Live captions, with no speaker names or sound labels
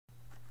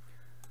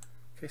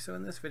Okay, so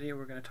in this video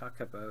we're going to talk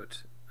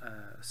about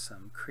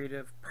some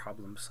creative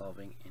problem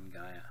solving in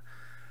Gaea,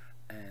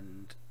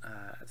 and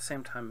at the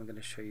same time I'm going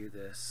to show you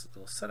this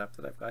little setup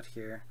that I've got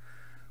here,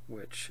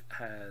 which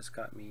has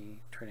got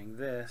me turning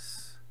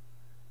this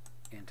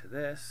into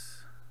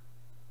this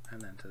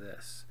and then to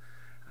this,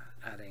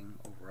 adding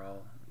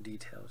overall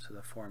detail to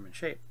the form and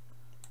shape.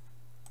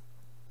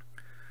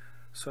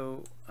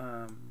 So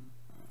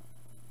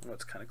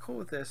what's kind of cool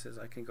with this is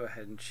I can go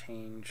ahead and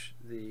change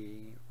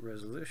the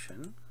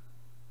resolution,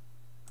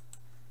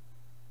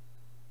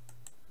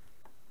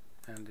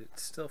 and it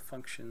still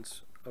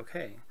functions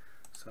okay.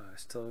 So I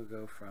still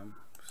go from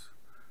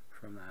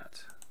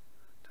that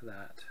to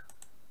that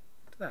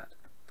to that.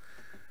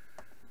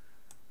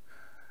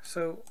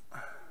 So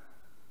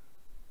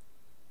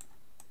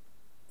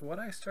what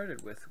I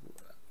started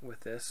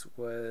with this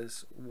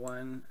was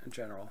one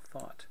general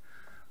thought.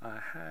 I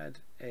had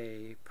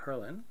a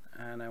purlin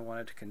and I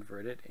wanted to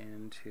convert it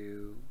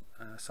into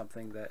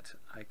something that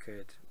I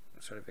could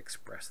sort of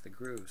express the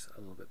grooves a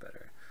little bit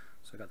better.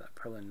 So I got that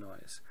purlin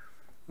noise.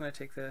 I'm going to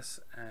take this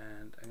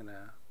and I'm going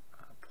to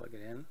plug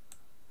it in.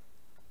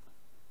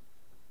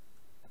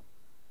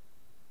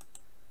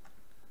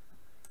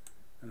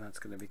 And that's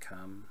going to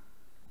become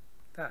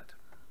that.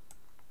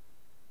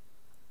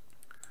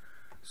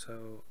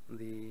 So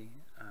the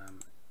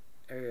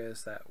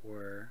areas that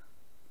were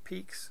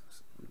peaks,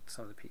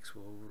 some of the peaks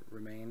will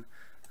remain,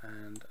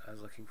 and I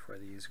was looking for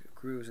these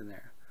grooves in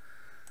there.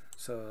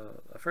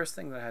 So the first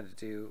thing that I had to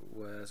do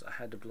was I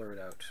had to blur it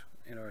out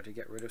in order to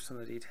get rid of some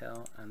of the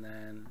detail, and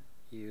then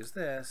use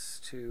this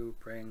to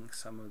bring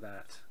some of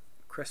that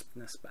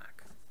crispness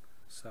back.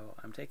 So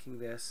I'm taking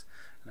this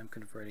and I'm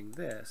converting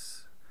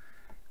this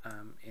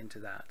into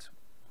that.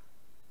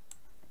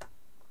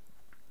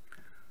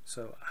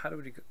 So how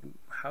would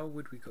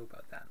we go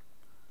about that?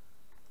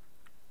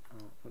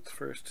 Well, let's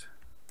first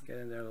get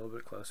in there a little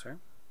bit closer.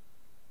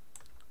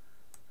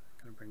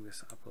 I'm going to bring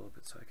this up a little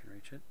bit so I can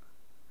reach it.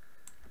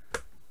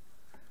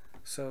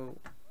 So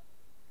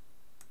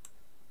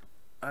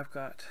I've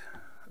got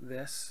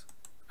this,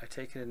 I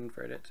take it and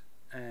invert it,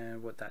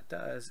 and what that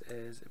does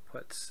is it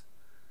puts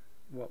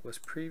what was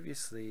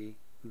previously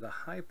the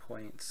high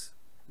points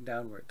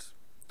downwards.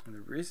 And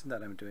the reason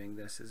that I'm doing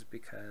this is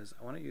because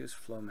I want to use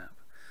Flowmap.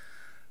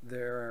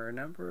 There are a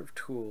number of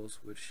tools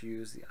which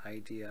use the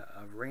idea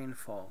of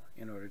rainfall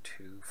in order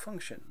to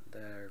function.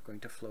 They're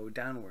going to flow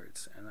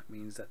downwards, and that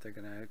means that they're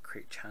going to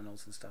create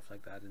channels and stuff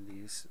like that in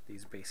these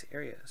base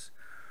areas.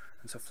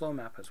 And so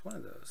Flowmap is one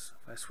of those.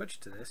 If I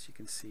switch to this, you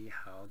can see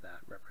how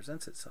that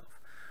represents itself.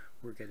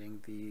 We're getting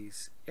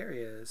these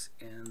areas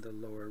in the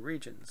lower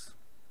regions.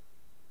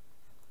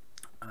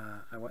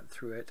 I went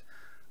through it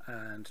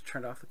and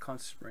turned off the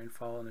constant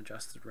rainfall and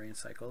adjusted rain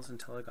cycles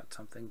until I got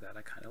something that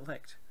I kind of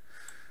liked.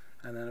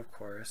 And then of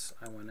course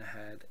I went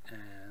ahead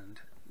and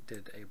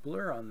did a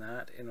blur on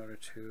that in order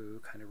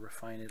to kind of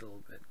refine it a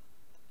little bit,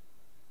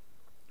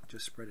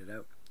 just spread it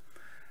out.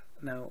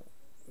 Now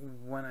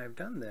when I've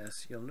done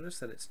this, you'll notice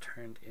that it's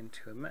turned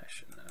into a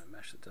mesh, and a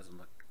mesh that doesn't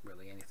look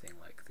really anything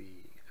like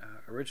the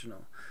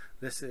original.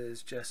 This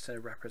is just a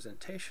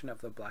representation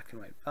of the black and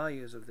white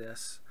values of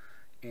this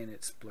in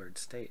its blurred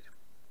state.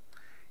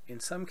 In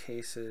some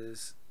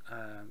cases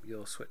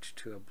you'll switch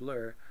to a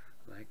blur,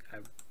 like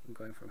I'm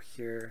going from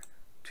here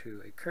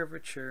to a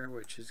curvature,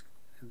 which is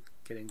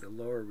getting the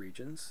lower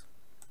regions,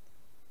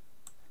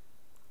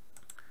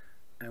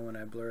 and when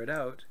I blur it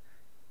out,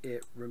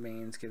 it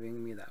remains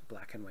giving me that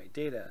black and white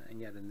data,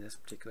 and yet in this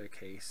particular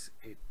case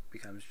it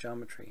becomes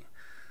geometry.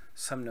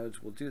 Some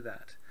nodes will do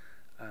that.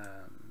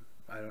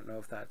 I don't know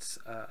if that's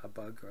a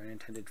bug or an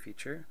intended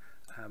feature,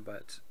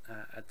 but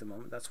at the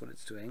moment that's what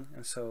it's doing.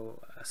 And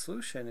so a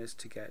solution is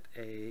to get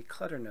a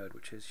clutter node,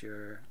 which is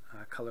your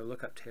color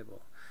lookup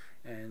table,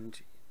 and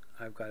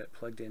I've got it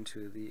plugged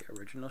into the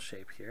original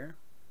shape here,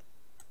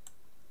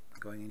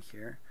 going in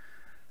here,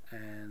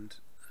 and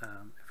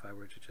if I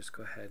were to just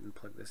go ahead and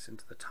plug this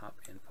into the top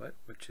input,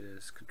 which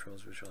is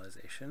controls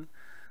visualization,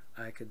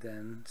 I could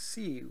then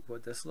see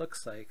what this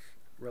looks like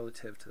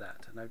relative to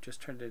that. And I've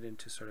just turned it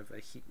into sort of a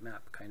heat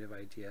map kind of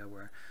idea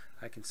where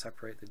I can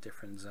separate the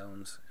different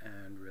zones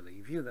and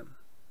really view them.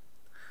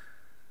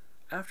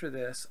 After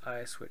this,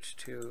 I switch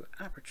to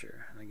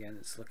aperture, and again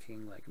it's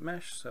looking like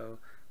mesh, so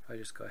if I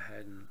just go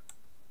ahead and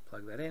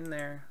plug that in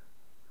there,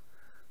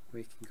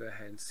 we can go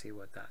ahead and see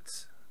what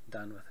that's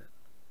done with it.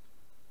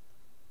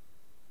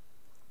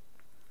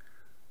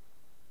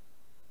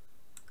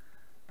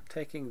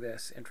 Taking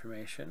this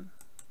information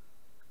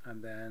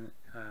and then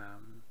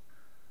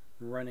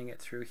running it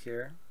through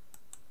here,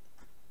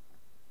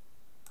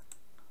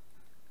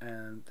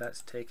 and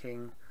that's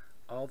taking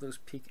all those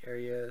peak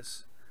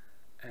areas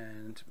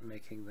and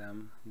making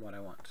them what I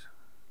want.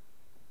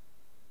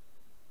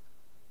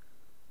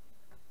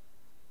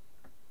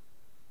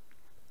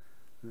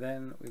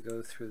 Then we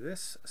go through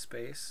this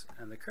space,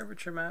 and the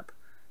curvature map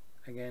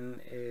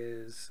again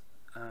is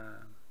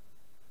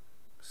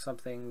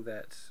something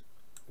that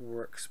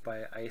works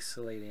by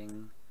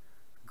isolating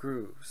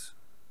grooves.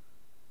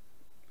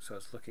 So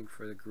it's looking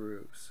for the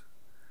grooves.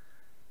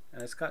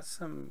 And it's got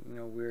some,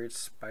 weird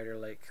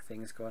spider-like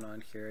things going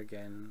on here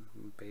again,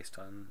 based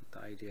on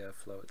the idea of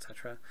flow,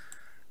 etc.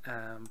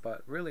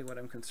 But really what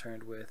I'm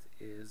concerned with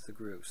is the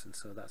grooves, and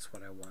so that's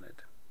what I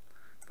wanted.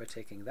 By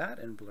taking that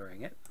and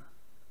blurring it,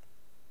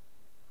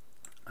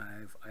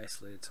 I've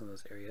isolated some of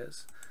those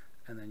areas,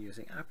 and then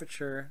using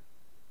aperture,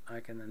 I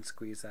can then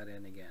squeeze that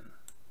in again.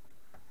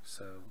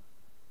 So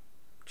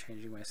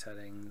changing my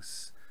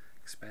settings,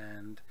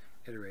 expand,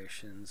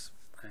 iterations,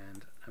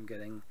 and I'm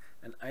getting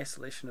an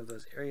isolation of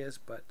those areas,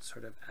 but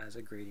sort of as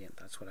a gradient.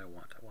 That's what I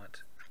want. I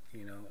want,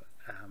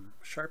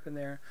 sharp in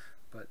there,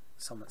 but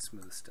somewhat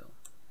smooth still.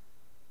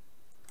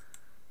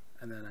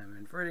 And then I'm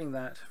inverting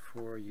that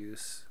for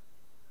use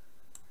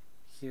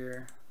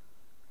here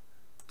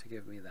to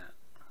give me that.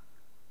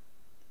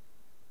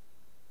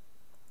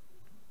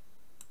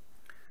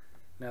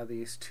 Now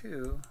these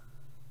two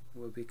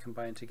will be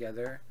combined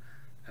together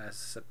as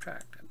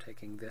subtract. I'm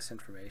taking this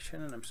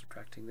information and I'm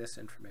subtracting this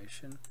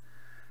information,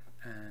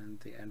 and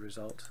the end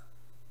result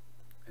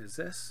is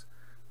this,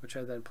 which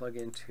I then plug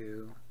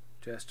into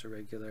just a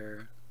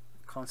regular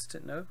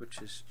constant node, which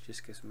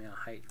just gives me a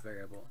height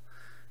variable,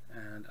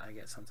 and I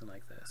get something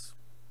like this.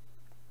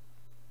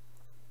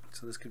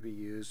 So this could be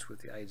used with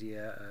the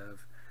idea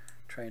of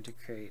trying to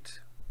create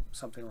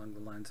something along the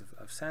lines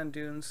of sand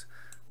dunes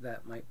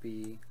that might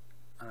be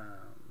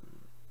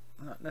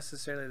not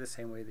necessarily the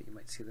same way that you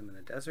might see them in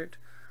a desert,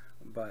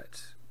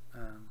 but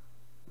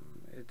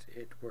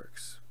it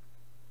works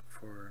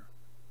for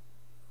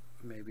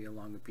maybe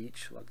along a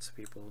beach. Lots of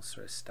people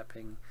sort of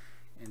stepping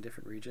in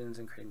different regions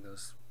and creating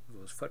those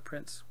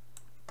footprints,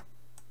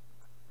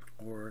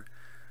 or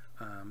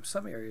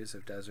some areas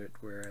of desert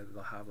where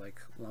they'll have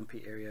like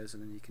lumpy areas,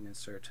 and then you can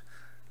insert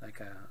like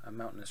a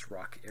mountainous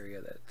rock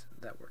area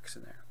that works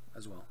in there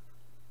as well.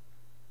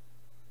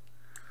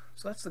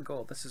 So that's the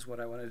goal. This is what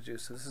I wanted to do.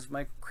 So this is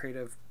my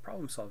creative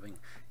problem solving.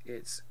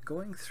 It's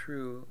going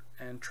through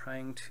and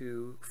trying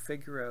to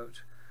figure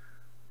out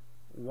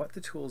what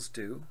the tools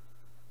do,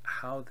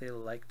 how they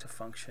like to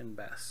function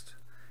best,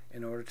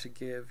 in order to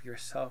give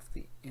yourself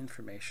the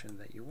information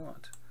that you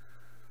want.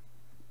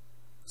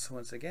 So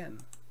once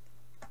again,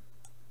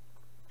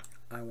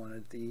 I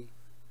wanted the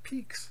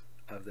peaks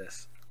of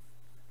this.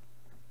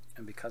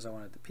 And because I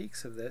wanted the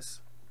peaks of this,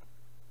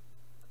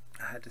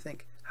 I had to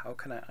think, how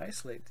can I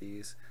isolate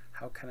these?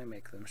 How can I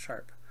make them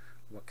sharp?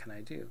 What can I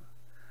do?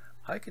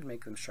 I could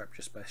make them sharp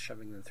just by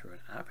shoving them through an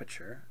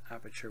aperture.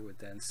 Aperture would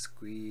then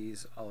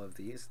squeeze all of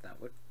these. That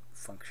would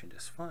function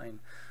just fine.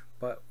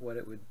 But what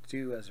it would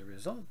do as a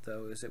result,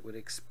 though, is it would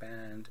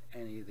expand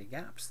any of the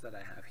gaps that I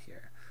have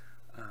here.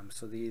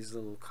 So these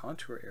little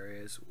contour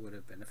areas would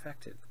have been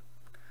affected.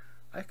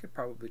 I could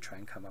probably try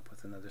and come up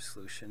with another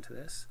solution to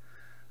this.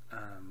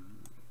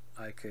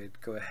 I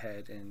could go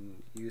ahead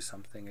and use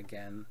something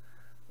again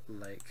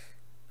like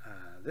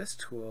this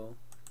tool,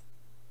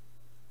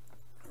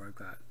 where I've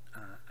got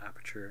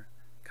aperture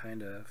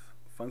kind of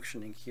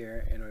functioning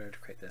here in order to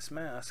create this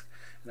mask,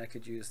 and I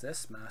could use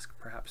this mask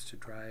perhaps to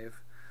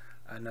drive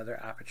another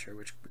aperture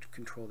which would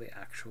control the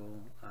actual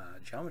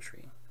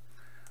geometry.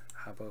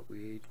 How about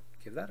we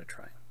give that a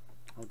try?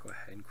 I'll go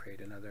ahead and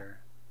create another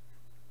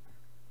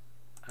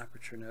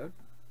aperture node.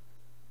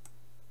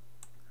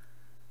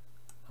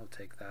 I'll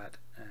take that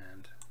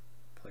and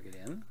plug it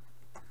in,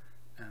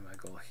 and my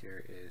goal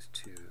here is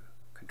to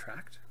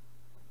contract.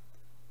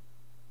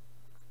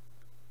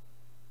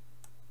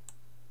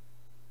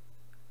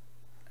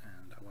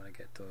 And I want to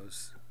get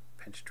those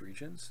pinched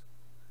regions,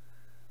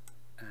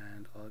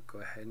 and I'll go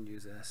ahead and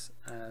use this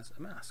as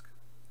a mask.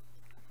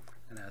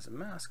 And as a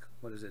mask,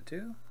 what does it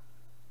do?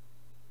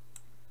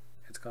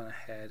 It's gone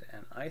ahead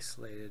and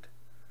isolated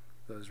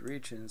those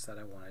regions that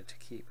I wanted to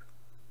keep,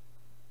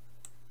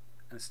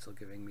 and it's still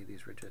giving me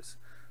these ridges.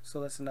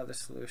 So that's another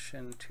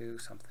solution to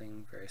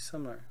something very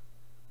similar.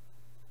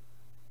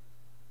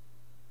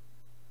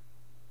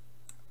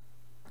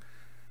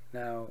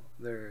 Now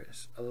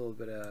there's a little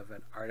bit of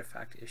an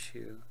artifact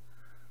issue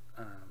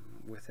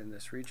within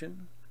this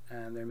region,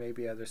 and there may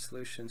be other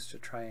solutions to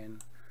try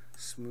and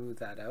smooth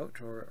that out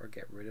or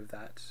get rid of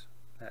that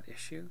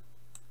issue.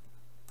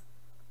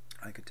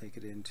 I could take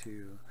it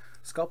into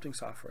sculpting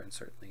software and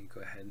certainly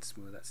go ahead and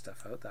smooth that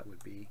stuff out. That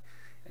would be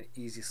an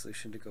easy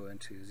solution to go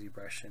into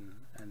ZBrush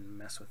and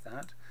mess with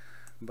that.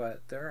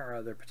 But there are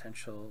other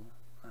potential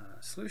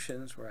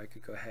solutions where I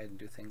could go ahead and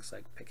do things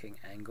like picking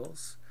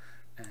angles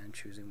and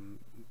choosing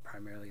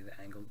primarily the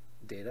angle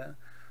data,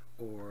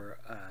 or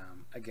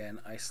again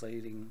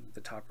isolating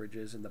the top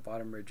ridges and the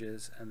bottom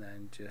ridges and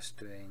then just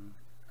doing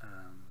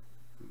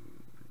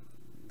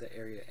the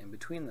area in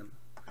between them,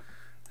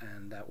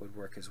 and that would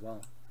work as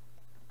well.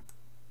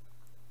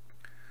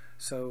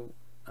 So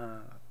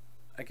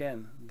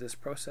again, this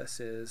process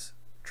is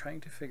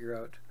trying to figure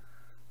out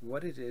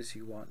what it is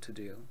you want to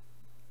do.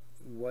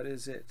 What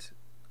is it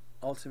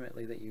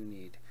ultimately that you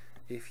need?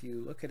 If you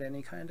look at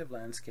any kind of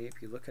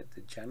landscape, you look at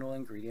the general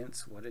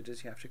ingredients, what it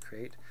is you have to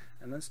create,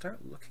 and then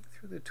start looking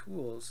through the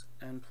tools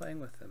and playing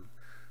with them.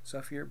 So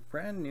if you're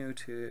brand new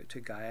to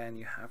Gaea and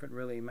you haven't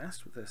really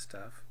messed with this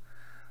stuff,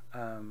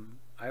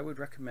 I would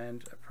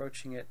recommend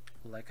approaching it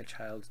like a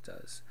child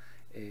does.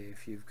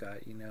 If you've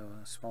got, you know,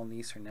 a small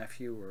niece or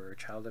nephew or a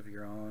child of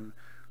your own,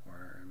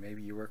 or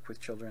maybe you work with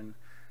children,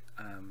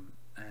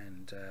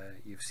 and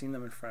you've seen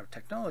them in front of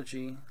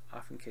technology,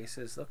 often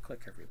cases they'll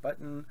click every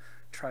button,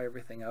 try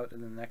everything out,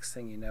 and the next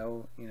thing you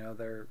know,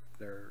 they're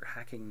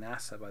hacking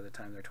NASA by the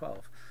time they're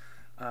 12.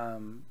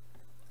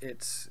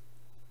 It's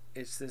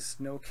this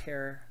no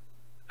care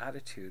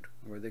attitude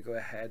where they go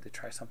ahead, they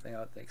try something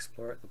out, they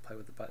explore it, they'll play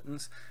with the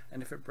buttons,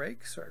 and if it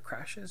breaks or it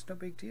crashes, no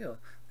big deal.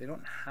 They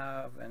don't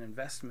have an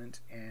investment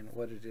in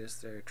what it is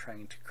they're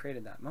trying to create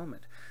in that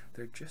moment.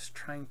 They're just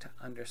trying to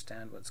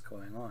understand what's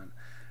going on,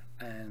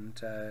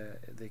 and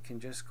they can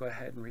just go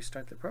ahead and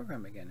restart the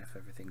program again if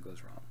everything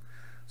goes wrong.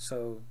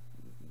 So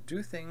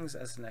do things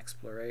as an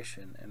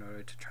exploration in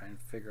order to try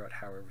and figure out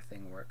how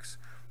everything works.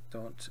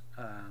 Don't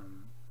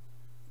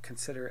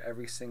consider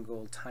every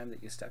single time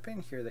that you step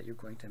in here that you're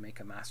going to make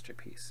a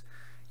masterpiece.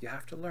 You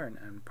have to learn,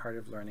 and part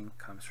of learning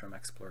comes from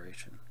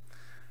exploration.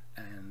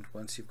 And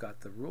once you've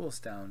got the rules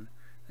down,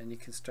 then you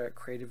can start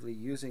creatively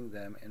using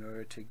them in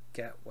order to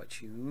get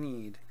what you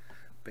need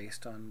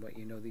based on what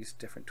you know these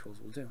different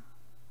tools will do.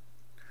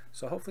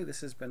 So hopefully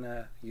this has been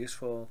a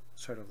useful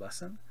sort of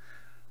lesson,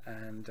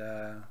 and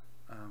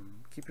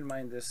keep in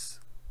mind this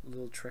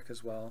little trick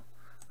as well.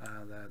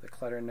 The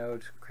clutter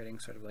node, creating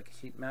sort of like a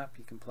heat map,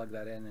 you can plug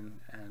that in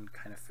and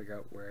kind of figure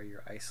out where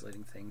you're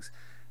isolating things,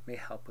 may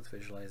help with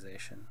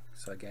visualization.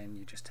 So again,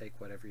 you just take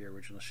whatever your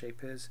original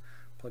shape is,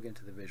 plug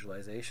into the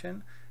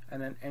visualization,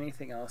 and then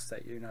anything else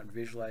that you're not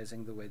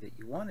visualizing the way that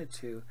you wanted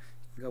to, you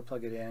can go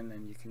plug it in,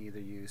 and you can either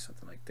use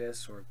something like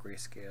this or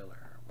grayscale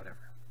or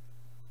whatever.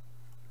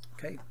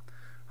 Okay,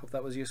 hope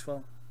that was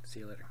useful. See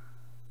you later.